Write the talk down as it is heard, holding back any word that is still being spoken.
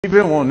He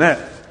been wanting that.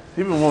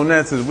 He been wanting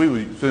that since we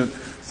were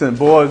since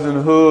Boys in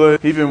the Hood.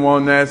 He been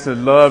wanting that since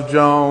Love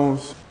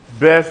Jones,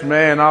 Best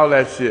Man, all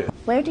that shit.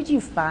 Where did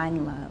you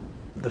find love?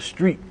 The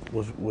street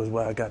was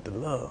where I got the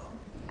love.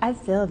 I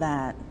feel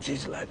that.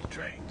 She's like to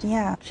drink.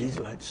 Yeah. She's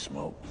like to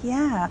smoke.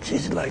 Yeah.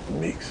 She's like to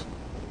mix.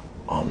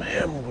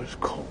 Hammer was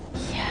cold.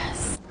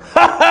 Yes.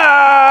 Ha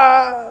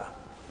ha!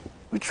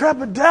 We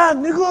trap or die,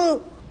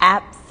 nigga.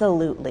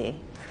 Absolutely.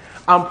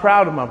 I'm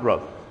proud of my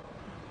brother.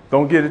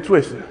 Don't get it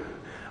twisted.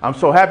 I'm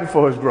so happy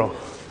for his growth.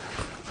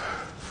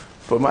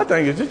 But my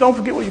thing is, just don't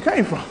forget where you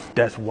came from.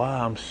 That's why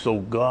I'm so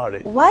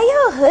guarded. Why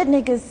y'all hood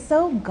niggas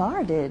so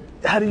guarded?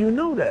 How do you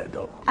know that,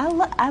 though?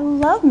 I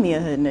love me a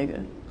hood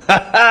nigga.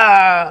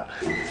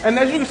 And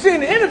as you can see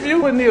in the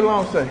interview, what Nia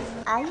Long say?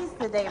 I used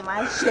to date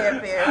my share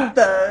of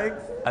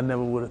thugs. I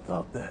never would have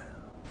thought that.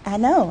 I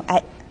know.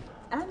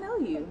 I know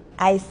you.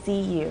 I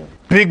see you.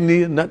 Big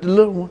Nia, not the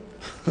little one.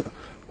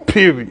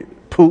 Period.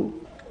 Pooh.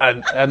 I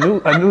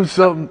knew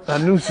something,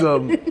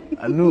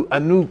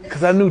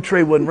 cause I knew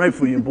Trey wasn't right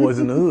for you boys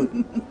in the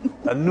hood.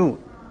 I knew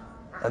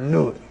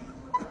it.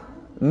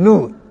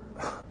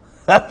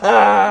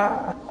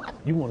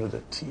 You wanted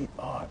a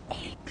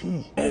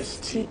T-R-A-P.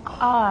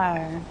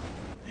 S-T-R.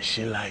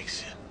 She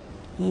likes it.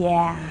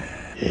 Yeah.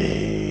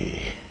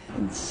 Hey.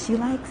 She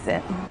likes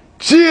it.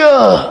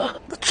 Chia!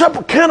 The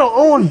Tropicana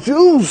orange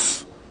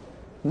juice!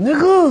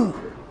 Nigga!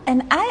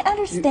 And I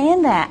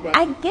understand that.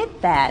 I get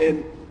that.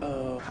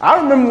 I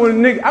remember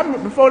when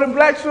before the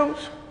black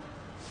suits,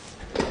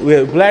 we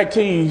had black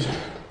tees,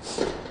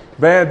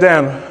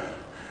 bandana,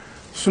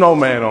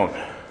 snowman on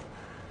it.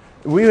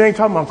 We ain't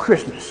talking about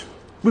Christmas.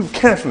 We were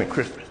canceling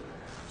Christmas.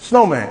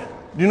 Snowman.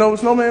 Do you know what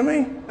snowman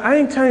mean? I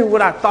ain't telling you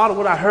what I thought or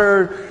what I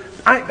heard.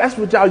 That's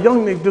what y'all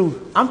young niggas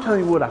do. I'm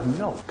telling you what I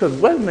know. Because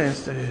Weatherman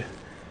said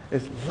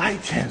it's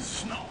light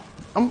chance of snow.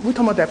 We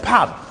talking about that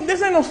powder.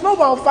 This ain't no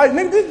snowball fight,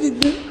 nigga.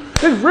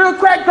 This real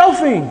crack dope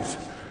fiends.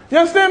 You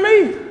understand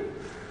me?